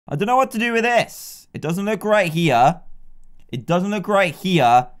I don't know what to do with this. It doesn't look right here. It doesn't look right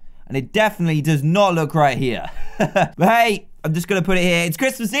here. And it definitely does not look right here. But hey, I'm just going to put it here. It's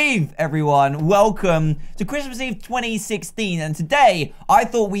Christmas Eve, everyone. Welcome to Christmas Eve 2016. And today, I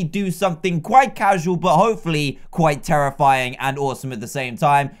thought we'd do something quite casual, but hopefully quite terrifying and awesome at the same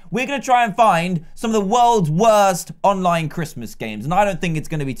time. We're going to try and find some of the world's worst online Christmas games. And I don't think it's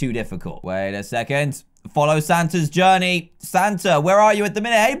going to be too difficult. Wait a second. Follow Santa's journey. Santa, where are you at the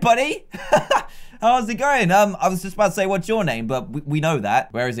minute? Hey, buddy. How's it going? I was just about to say, what's your name? But we know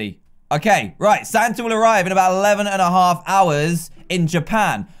that. Where is he? Okay, right. Santa will arrive in about 11.5 hours in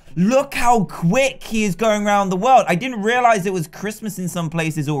Japan. Look how quick he is going around the world. I didn't realize it was Christmas in some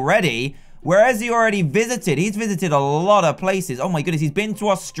places already. Where has he already visited? He's visited a lot of places. Oh my goodness, he's been to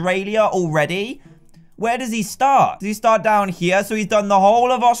Australia already. Where does he start? Does he start down here? So he's done the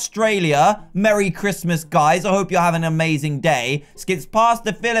whole of Australia. Merry Christmas, guys. I hope you're having an amazing day. Skips past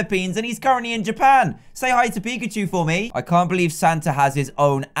the Philippines, and he's currently in Japan. Say hi to Pikachu for me. I can't believe Santa has his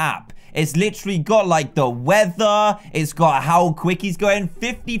own app. It's literally got, like, the weather. It's got how quick he's going.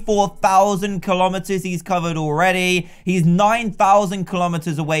 54,000 kilometers he's covered already. He's 9,000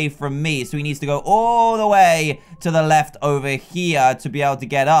 kilometers away from me. So he needs to go all the way to the left over here to be able to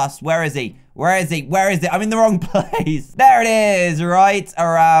get us. Where is he? Where is he? Where is it? I'm in the wrong place. There it is, right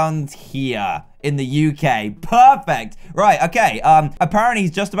around here in the UK. Perfect. Right, okay. Apparently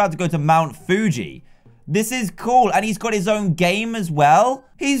he's just about to go to Mount Fuji. This is cool. And he's got his own game as well.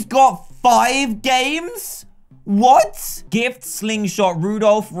 He's got 5 games? What? Gift, Slingshot,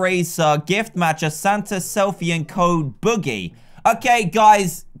 Rudolph Racer, Gift Matcher, Santa Selfie, and Code Boogie. Okay,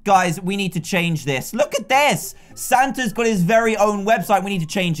 guys, we need to change this. Look at this. Santa's got his very own website. We need to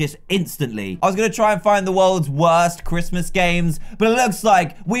change this instantly. I was going to try and find the world's worst Christmas games, but it looks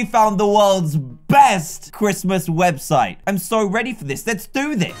like we found the world's best Christmas website. I'm so ready for this. Let's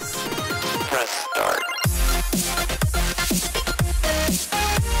do this. Press start.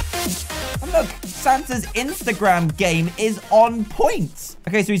 Look, Santa's Instagram game is on point.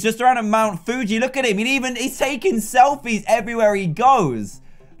 Okay, so he's just around at Mount Fuji. Look at him. He's taking selfies everywhere he goes.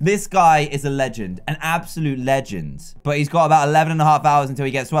 This guy is a legend, an absolute legend. But he's got about 11.5 hours until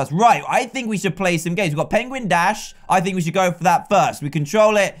he gets to us. Right, I think we should play some games. We've got Penguin Dash. I think we should go for that first. We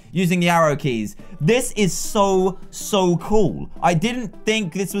control it using the arrow keys. This is so cool. I didn't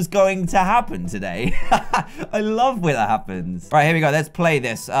think this was going to happen today. I love when that happens. Right, here we go. Let's play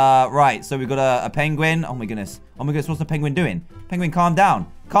this. Right, so we've got a penguin. Oh my goodness. Oh my goodness, what's the penguin doing? Penguin, calm down.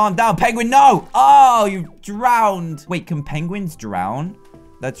 Calm down, penguin, no! Oh, you drowned. Wait, can penguins drown?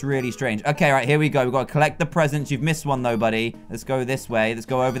 That's really strange. Okay, right, here we go. We've got to collect the presents. You've missed one, though, buddy. Let's go this way. Let's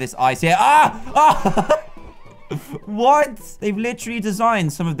go over this ice here. Ah! What? They've literally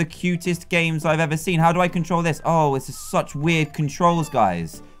designed some of the cutest games I've ever seen. How do I control this? Oh, this is such weird controls,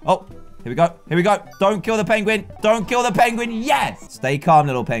 guys. Oh, here we go. Here we go. Don't kill the penguin. Don't kill the penguin. Yes! Stay calm,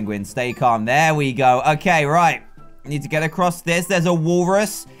 little penguin. Stay calm. There we go. Okay, right. Need to get across this. There's a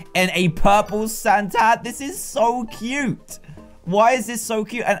walrus and a purple Santa hat. This is so cute. Why is this so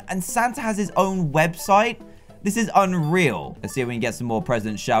cute? And Santa has his own website. This is unreal. Let's see if we can get some more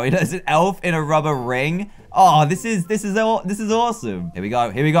presents, shall we? There's an elf in a rubber ring. Oh, this is awesome. Here we go.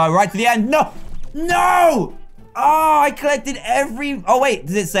 Here we go. Right to the end. No! No! Oh, I collected every... Oh, wait.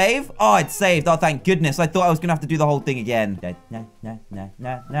 Does it save? Oh, it saved. Oh, thank goodness. I thought I was going to have to do the whole thing again. The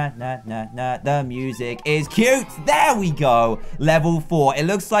music is cute. There we go. Level 4. It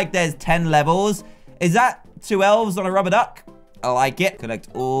looks like there's 10 levels. Is that 2 elves on a rubber duck? I like it. Collect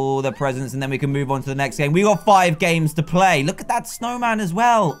all the presents, and then we can move on to the next game. We got 5 games to play. Look at that snowman as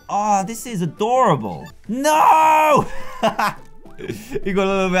well. Oh, this is adorable. No! You got a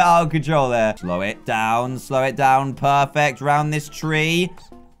little bit out of control there. Slow it down. Slow it down. Perfect. Round this tree.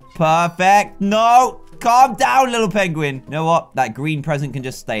 Perfect. No! Calm down, little penguin. You know what? That green present can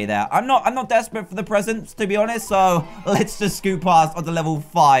just stay there. I'm not desperate for the presents, to be honest, so let's just scoot past onto level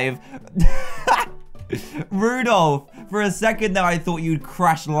 5. Rudolph, for a second there, I thought you'd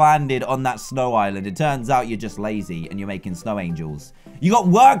crash landed on that snow island. It turns out you're just lazy and you're making snow angels. You got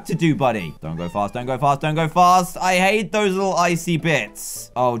work to do, buddy. Don't go fast, don't go fast, don't go fast. I hate those little icy bits.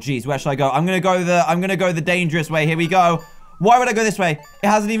 Oh, geez, where should I go? I'm gonna go the dangerous way. Here we go. Why would I go this way? It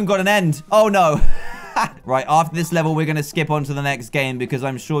hasn't even got an end. Oh, no. Right, after this level, we're going to skip on to the next game because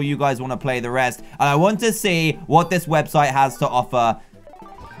I'm sure you guys want to play the rest. And I want to see what this website has to offer.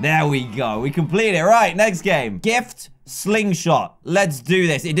 There we go. We complete it. Right, next game. Gift Slingshot. Let's do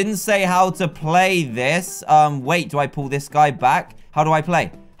this. It didn't say how to play this. Wait, do I pull this guy back? How do I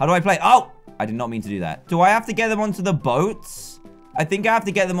play? How do I play? Oh, I did not mean to do that. Do I have to get them onto the boats? I think I have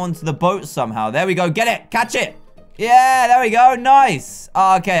to get them onto the boat somehow. There we go. Get it. Catch it. Yeah, there we go. Nice.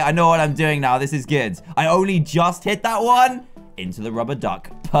 Okay, I know what I'm doing now. This is good. I only just hit that one into the rubber duck.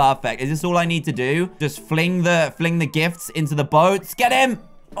 Perfect. Is this all I need to do? Just fling the gifts into the boats. Get him.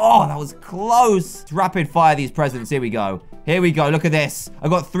 Oh, that was close. Let's rapid fire these presents. Here we go. Here we go. Look at this. I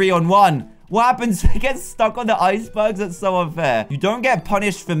got 3 on 1. What happens if it gets stuck on the icebergs? That's so unfair. You don't get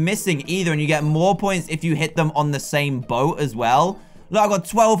punished for missing either, and you get more points if you hit them on the same boat as well. Look, I got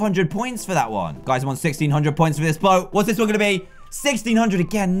 1,200 points for that one. Guys, I want 1,600 points for this boat. What's this one going to be? 1,600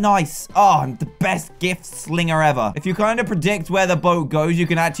 again. Nice. Oh, I'm the best gift slinger ever. If you kind of predict where the boat goes, you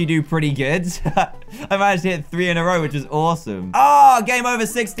can actually do pretty good. I managed to hit 3 in a row, which is awesome. Oh, game over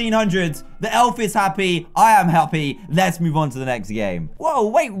 1,600. The elf is happy. I am happy. Let's move on to the next game. Whoa,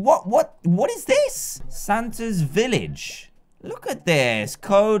 wait, what is this? Santa's village. Look at this.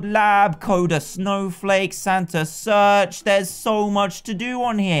 Code lab, coder snowflake, Santa search. There's so much to do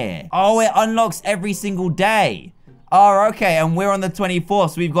on here. Oh, it unlocks every single day. Oh, okay, and we're on the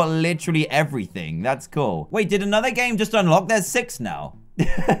 24th, so we've got literally everything. That's cool. Wait, did another game just unlock? There's 6 now.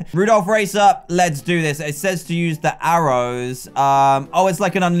 Rudolph, race up. Let's do this. It says to use the arrows. Oh, it's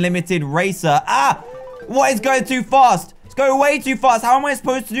like an unlimited racer. Ah! What is going too fast? It's going way too fast. How am I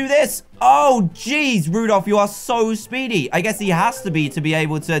supposed to do this? Oh, jeez, Rudolph, you are so speedy. I guess he has to be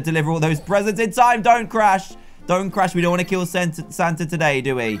able to deliver all those presents in time. Don't crash. Don't crash. We don't want to kill Santa today,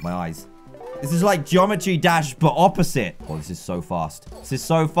 do we? My eyes. This is like Geometry Dash, but opposite. Oh, this is so fast. This is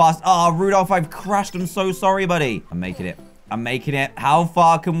so fast. Oh, Rudolph, I've crashed. I'm so sorry, buddy. I'm making it. I'm making it. How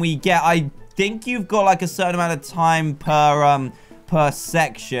far can we get? I think you've got like a certain amount of time per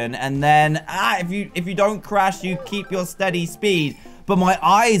section. And then, if you don't crash, you keep your steady speed. But my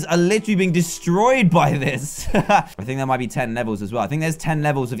eyes are literally being destroyed by this. I think there might be 10 levels as well. I think there's 10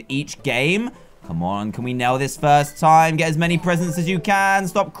 levels of each game. Come on, can we nail this first time? Get as many presents as you can.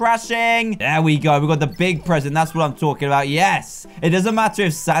 Stop crashing. There we go. We got the big present. That's what I'm talking about. Yes. It doesn't matter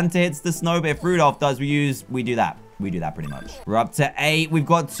if Santa hits the snow, but if Rudolph does, we do that. We do that pretty much. We're up to 8. We've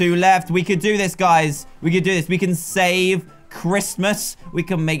got 2 left. We could do this, guys. We could do this. We can save Christmas. We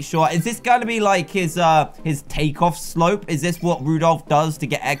can make sure. Is this going to be like his takeoff slope? Is this what Rudolph does to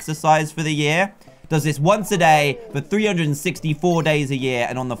get exercise for the year? Does this once a day for 364 days a year,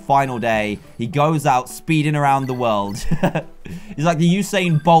 and on the final day, he goes out speeding around the world. He's like the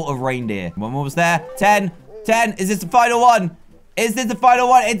Usain Bolt of reindeer. One more was there. 10. 10. Is this the final one? Is this the final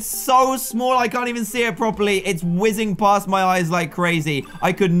one? It's so small, I can't even see it properly. It's whizzing past my eyes like crazy.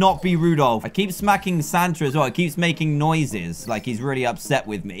 I could not be Rudolph. I keep smacking Santa as well. It keeps making noises like he's really upset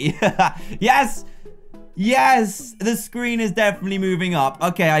with me. Yes! Yes! The screen is definitely moving up.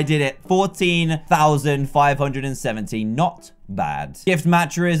 Okay, I did it. 14,570. Not bad. Gift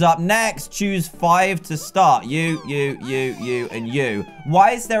matcher is up next. Choose 5 to start. You, and you.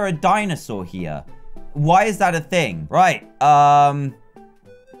 Why is there a dinosaur here? Why is that a thing? Right.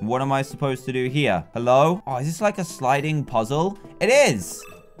 What am I supposed to do here? Hello? Oh, is this like a sliding puzzle? It is.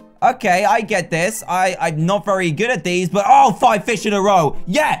 Okay, I get this. I'm not very good at these, but oh, 5 fish in a row.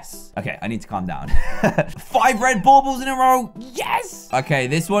 Yes. Okay, I need to calm down. 5 red baubles in a row. Yes. Okay,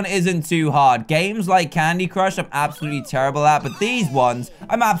 this one isn't too hard. Games like Candy Crush, I'm absolutely terrible at, but these ones,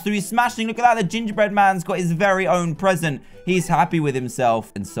 I'm absolutely smashing. Look at that. The gingerbread man's got his very own present. He's happy with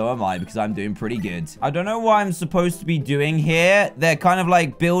himself, and so am I, because I'm doing pretty good. I don't know what I'm supposed to be doing here. They're kind of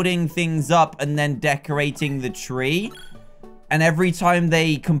like building things up and then decorating the tree. And every time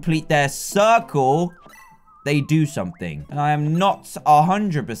they complete their circle, they do something. And I am not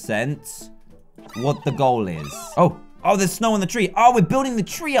 100% what the goal is. Oh, there's snow on the tree. Oh, we're building the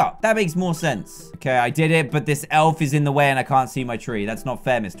tree up. That makes more sense. Okay, I did it, but this elf is in the way and I can't see my tree. That's not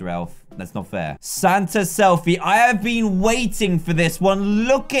fair, Mr. Elf. That's not fair. Santa selfie. I have been waiting for this one.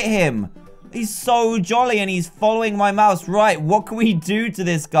 Look at him. He's so jolly and he's following my mouse. Right, what can we do to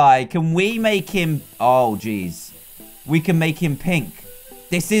this guy? Can we make him... Oh, geez. We can make him pink.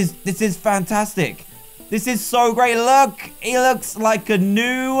 This is fantastic. This is so great. Look, he looks like a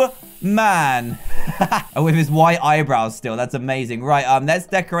new man. Oh, with his white eyebrows still. That's amazing. Right, let's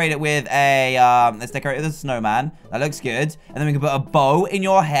decorate it with a snowman. That looks good. And then we can put a bow in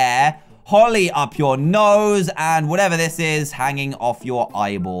your hair, holly up your nose, and whatever this is hanging off your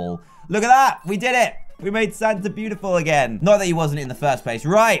eyeball. Look at that. We did it. We made Santa beautiful again. Not that he wasn't in the first place.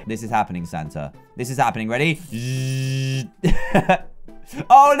 Right. This is happening, Santa. This is happening. Ready?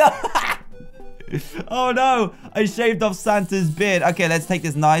 Oh, no. Oh, no. I shaved off Santa's beard. Okay, let's take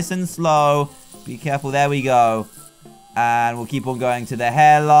this nice and slow. Be careful. There we go. And we'll keep on going to the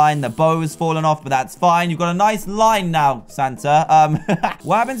hairline. The bow's fallen off, but that's fine. You've got a nice line now, Santa.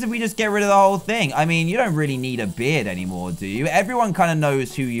 What happens if we just get rid of the whole thing? I mean, you don't really need a beard anymore, do you? Everyone kind of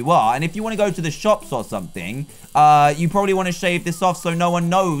knows who you are. And if you want to go to the shops or something, you probably want to shave this off so no one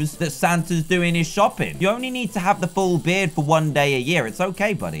knows that Santa's doing his shopping. You only need to have the full beard for 1 day a year. It's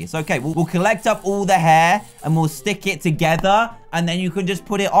okay, buddy. It's okay. We'll collect up all the hair and we'll stick it together. And then you can just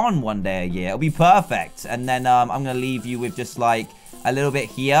put it on 1 day a year. It'll be perfect. And then I'm going to leave you with just like a little bit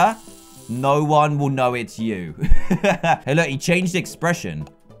here. No one will know it's you. Hey, look, he changed expression.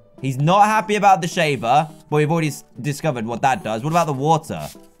 He's not happy about the shaver. But we've already discovered what that does. What about the water?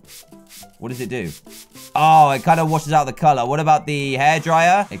 What does it do? Oh, it kind of washes out the color. What about the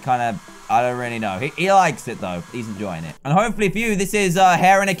hairdryer? It kind of, I don't really know. He likes it, though. He's enjoying it. And hopefully for you, this is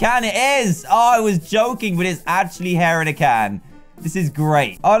hair in a can. It is. Oh, I was joking, but it's actually hair in a can. This is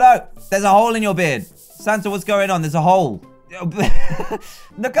great. Oh, no. There's a hole in your beard. Santa, what's going on? There's a hole. Look at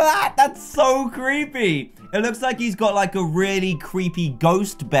that. That's so creepy. It looks like he's got like a really creepy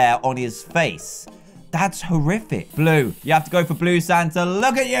ghost bear on his face. That's horrific. Blue. You have to go for blue, Santa.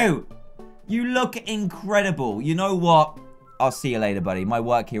 Look at you. You look incredible. You know what? I'll see you later, buddy. My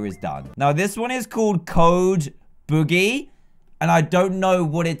work here is done. Now, this one is called Code Boogie. And I don't know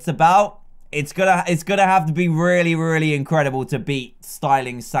what it's about. It's gonna have to be really, really incredible to beat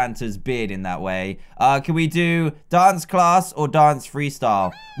styling Santa's beard in that way. Can we do dance class or dance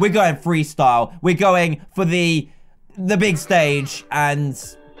freestyle? We're going freestyle. We're going for the big stage. And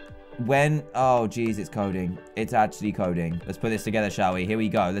when... Oh, geez, it's coding. It's actually coding. Let's put this together, shall we? Here we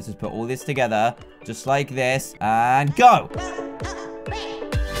go. Let's just put all this together. Just like this. And go!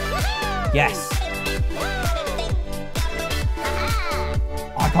 Yes!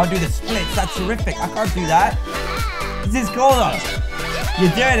 I can't do the splits. That's terrific. I can't do that. This is cool, though.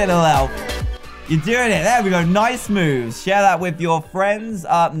 You're doing it, little elf. You're doing it. There we go. Nice moves. Share that with your friends.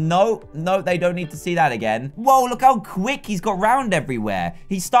 No, they don't need to see that again. Whoa, look how quick he's got round everywhere.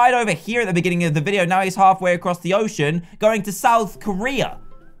 He started over here at the beginning of the video. Now he's halfway across the ocean going to South Korea.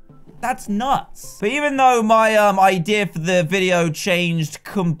 That's nuts. But even though my idea for the video changed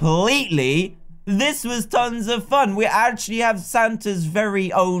completely... This was tons of fun. We actually have Santa's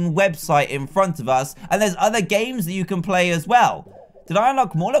very own website in front of us. And there's other games that you can play as well. Did I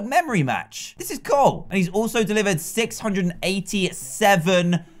unlock more? Look, memory match. This is cool. And he's also delivered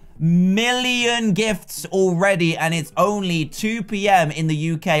 687 million gifts already. And it's only 2 p.m. in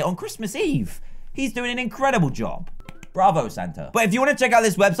the UK on Christmas Eve. He's doing an incredible job. Bravo, Santa. But if you want to check out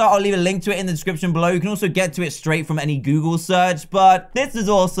this website, I'll leave a link to it in the description below. You can also get to it straight from any Google search. But this is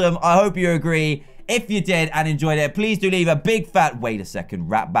awesome. I hope you agree. If you did and enjoyed it, please do leave a big fat... Wait a second.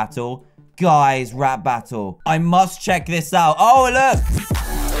 Rap battle. Guys, rap battle. I must check this out. Oh, look.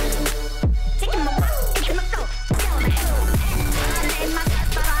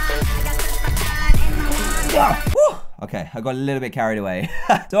 Okay, I got a little bit carried away.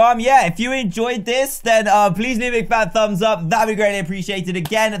 So, yeah, if you enjoyed this, then please leave a big fat thumbs up. That'd be greatly appreciated.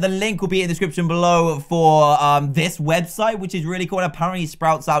 Again, the link will be in the description below for this website, which is really cool. And apparently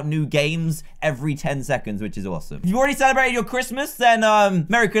sprouts out new games every 10 seconds, which is awesome. If you've already celebrated your Christmas, then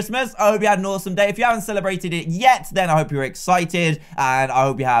Merry Christmas. I hope you had an awesome day. If you haven't celebrated it yet, then I hope you're excited. And I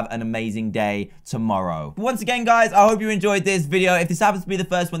hope you have an amazing day tomorrow. But once again, guys, I hope you enjoyed this video. If this happens to be the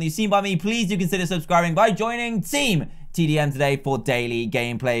first one you've seen by me, please do consider subscribing by joining Team TDM today for daily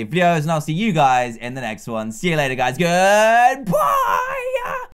gameplay videos. And I'll see you guys in the next one. See you later, guys. Goodbye!